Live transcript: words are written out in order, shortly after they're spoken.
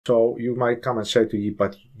So you might come and say to you,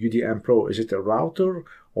 but UDM Pro, is it a router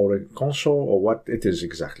or a console or what it is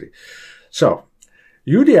exactly? So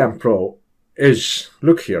UDM Pro is,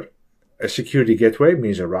 look here, a security gateway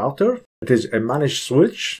means a router. It is a managed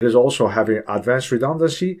switch. It is also having advanced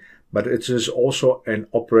redundancy, but it is also an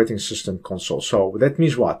operating system console. So that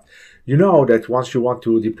means what? You know that once you want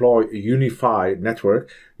to deploy a UniFi network,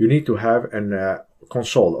 you need to have an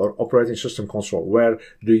console or operating system console where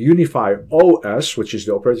the UniFi OS, which is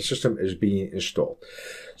the operating system, is being installed.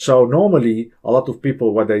 So normally, a lot of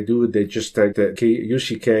people, what they do, they just take the key,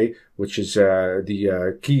 UCK, which is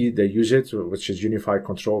the key, they use it, which is UniFi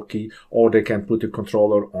control key, or they can put a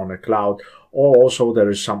controller on a cloud, or also there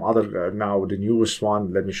is some other, now the newest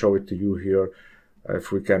one, let me show it to you here,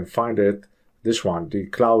 if we can find it, this one, the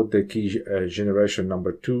cloud, the key generation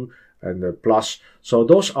number 2, and the plus. So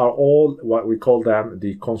those are all what we call them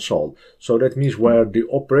the console. So that means where the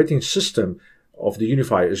operating system of the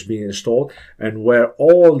UniFi is being installed and where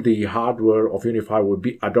all the hardware of UniFi will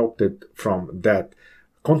be adopted from that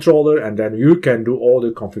controller, and then you can do all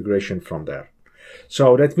the configuration from there.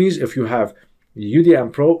 So that means if you have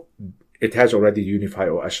UDM Pro, it has already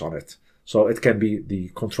UniFi OS on it. So it can be the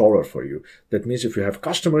controller for you. That means if you have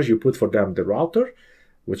customers, you put for them the router,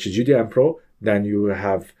 which is UDM Pro, then you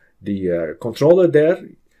have the controller there.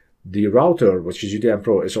 The router, which is UDM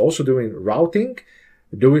Pro, is also doing routing,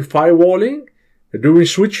 doing firewalling, doing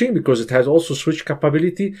switching, because it has also switch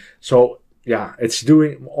capability. So yeah, it's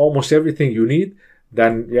doing almost everything you need.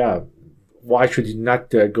 Then yeah, why should you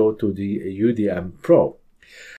not go to the UDM Pro?